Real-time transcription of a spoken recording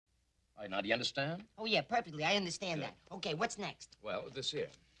All right, now, do you understand? Oh, yeah, perfectly. I understand Good. that. Okay, what's next? Well, this here.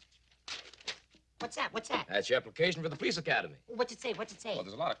 What's that? What's that? That's your application for the police academy. What's it say? What's it say? Well,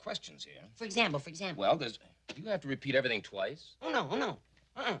 there's a lot of questions here. For example. Well, you have to repeat everything twice. Oh, no, oh, no.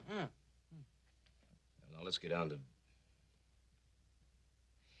 Now, let's get down to...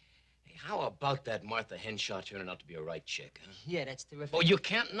 Hey, how about that Martha Henshaw turning out to be a right chick, huh? Yeah, that's terrific. Oh, you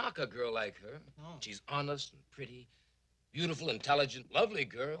can't knock a girl like her. No. She's honest and pretty, beautiful, intelligent, lovely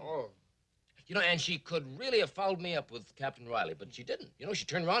girl. Oh. You know, and she could really have followed me up with Captain Riley, but she didn't. You know, she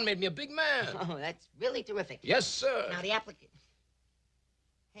turned around and made me a big man. Oh, that's really terrific. Yes, sir. Now, the applicant...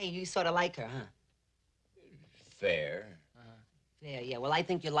 Hey, you sort of like her, huh? Fair. Fair, yeah. Well, I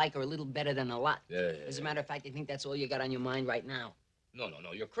think you like her a little better than a lot. Yeah. As a matter of fact, I think that's all you got on your mind right now. No,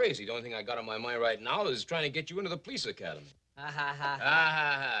 you're crazy. The only thing I got on my mind right now is trying to get you into the police academy. Ha, ha, ha.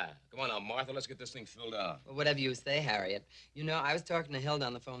 Ha. Come on now, Martha, let's get this thing filled out. Well, whatever you say, Harriet. You know, I was talking to Hilda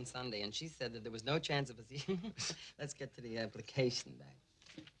on the phone Sunday, and she said that there was no chance of us... Let's get to the application back.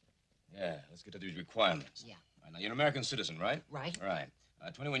 Yeah, let's get to these requirements. Yeah. All right, now, you're an American citizen, right? Right. Right.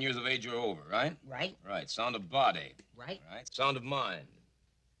 21 years of age or over, right? Right. Right. Sound of body. Right. Right. Sound of mind.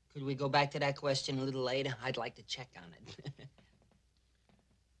 Could we go back to that question a little later? I'd like to check on it.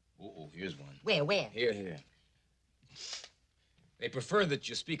 Oh, here's one. Where? Here. They prefer that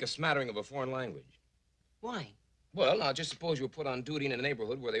you speak a smattering of a foreign language. Why? Well, now, just suppose you were put on duty in a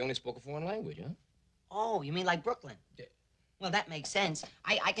neighborhood where they only spoke a foreign language, huh? Oh, you mean like Brooklyn? Yeah. Well, that makes sense.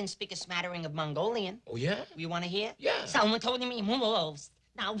 I can speak a smattering of Mongolian. Oh, yeah? You want to hear? Yeah. Someone told me moves.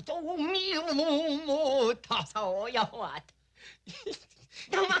 Now told me what?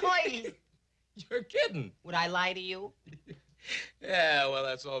 No, my You're kidding. Would I lie to you? Yeah, well,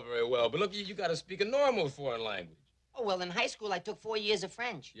 that's all very well. But look, you got to speak a normal foreign language. Oh, well, in high school, I took 4 years of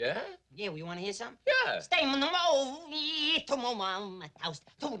French. Yeah? Yeah, well, you want to hear something? Yeah. Stay on the road, to my house,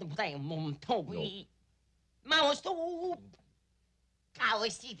 to the plane, to we. Mouse to. Cow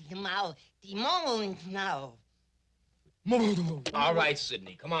city, mouse, the moon now. All right,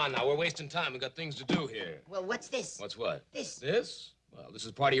 Sidney, come on now. We're wasting time. We got things to do here. Well, what's this? What's what? This. This? Well, this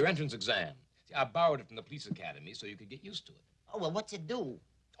is part of your entrance exam. See, I borrowed it from the police academy so you could get used to it. Oh, well, what's it do?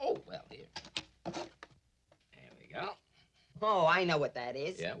 Oh, well, here. There we go. Oh, I know what that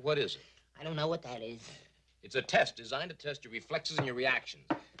is. Yeah, what is it? I don't know what that is. It's a test designed to test your reflexes and your reactions.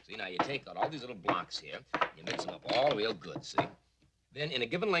 See, now you take out all these little blocks here, you mix them up all real good, see? Then, in a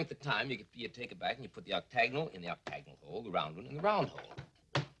given length of time, you take it back and you put the octagonal in the octagonal hole, the round one in the round hole.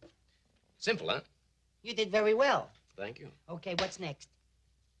 Simple, huh? You did very well. Thank you. Okay, what's next?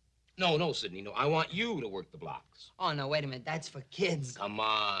 No, Sidney, no. I want you to work the blocks. Oh, no, wait a minute. That's for kids. Come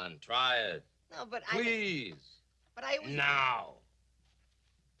on, try it. No, but Please. But I... Now.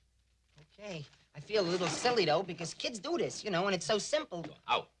 Okay. I feel a little silly, though, because kids do this, you know, and it's so simple.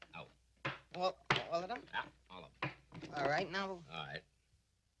 Out. Well, all of them? Yeah, all of them. All right, now... All right.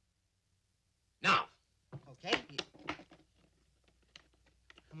 Now. Okay.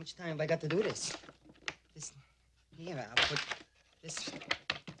 How much time have I got to do this? Here, I'll put this...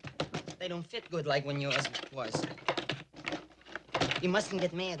 They don't fit good like when yours was. You mustn't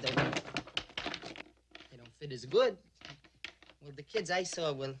get mad, though. They don't fit as good. Well, the kids I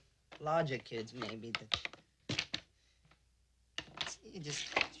saw were larger kids, maybe. See, you just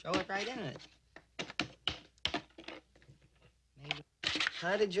throw it right in it. Maybe.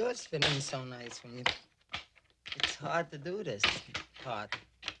 How did yours fit in so nice when you... It's hard to do this part.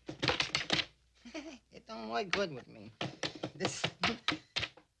 It don't work good with me. This...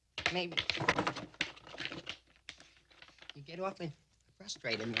 Maybe... You get awfully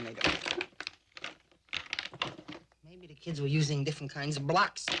frustrated when they don't. Maybe the kids were using different kinds of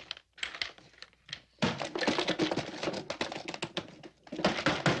blocks.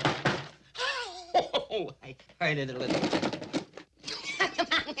 Oh, I hurt it a little.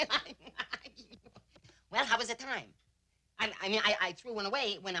 Well, how was the time? I mean, I threw one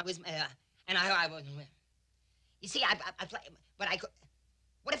away when I was, and I was... You see, I play, but I could...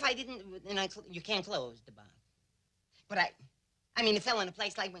 What if I didn't, and you can't close the box. But I mean, it fell in a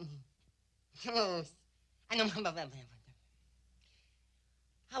place like when he closed. I know,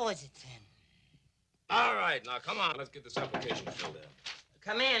 how was it then? All right, now, come on. Let's get this application filled in.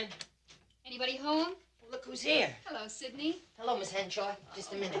 Come in. Anybody home? Well, look who's here. Hello, Sidney. Hello, Miss Henshaw.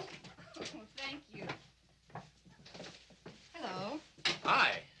 Just a minute. Oh, thank you. Hello.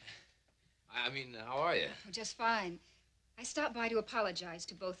 Hi. I mean, how are you? Oh, just fine. I stopped by to apologize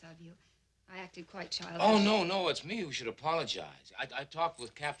to both of you. I acted quite childish. Oh, no, it's me who should apologize. I talked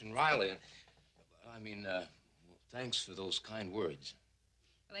with Captain Riley, and, I mean, well, thanks for those kind words.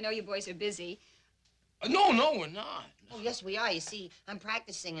 Well, I know you boys are busy. No, we're not. Oh, yes, we are. You see, I'm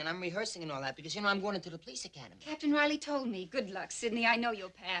practicing and I'm rehearsing and all that because, I'm going into the police academy. Captain Riley told me. Good luck, Sidney. I know you'll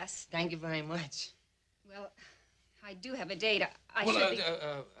pass. Thank you very much. Well, I do have a date. I Well, should be...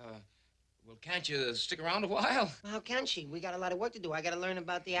 well, can't you stick around a while? Well, how can she? We got a lot of work to do. I got to learn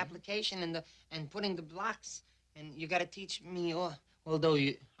about the application and putting the blocks. And you got to teach me, although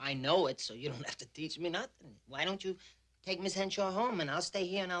I know it, so you don't have to teach me nothing. Why don't you take Miss Henshaw home, and I'll stay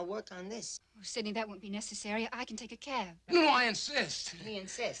here and I'll work on this. Oh, Sidney, that won't be necessary. I can take a cab. No, I insist. He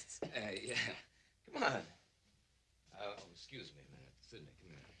insists. Yeah. Come on. Excuse me a minute. Sidney, come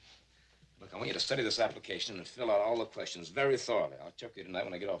here. Look, I want you to study this application and fill out all the questions very thoroughly. I'll check you tonight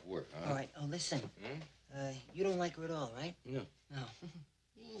when I get off work. All right. Oh, listen. You don't like her at all, right? No. No.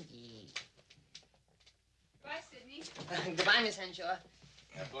 Bye, Sidney. Goodbye, Miss Henshaw.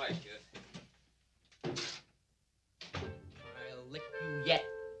 Bye, kid. I'll lick you yet.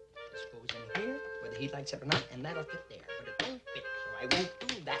 This goes in here, whether he likes it or not, and that'll fit there. But it won't fit, so I won't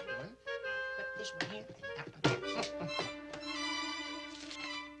do that one. But this one here and that one there.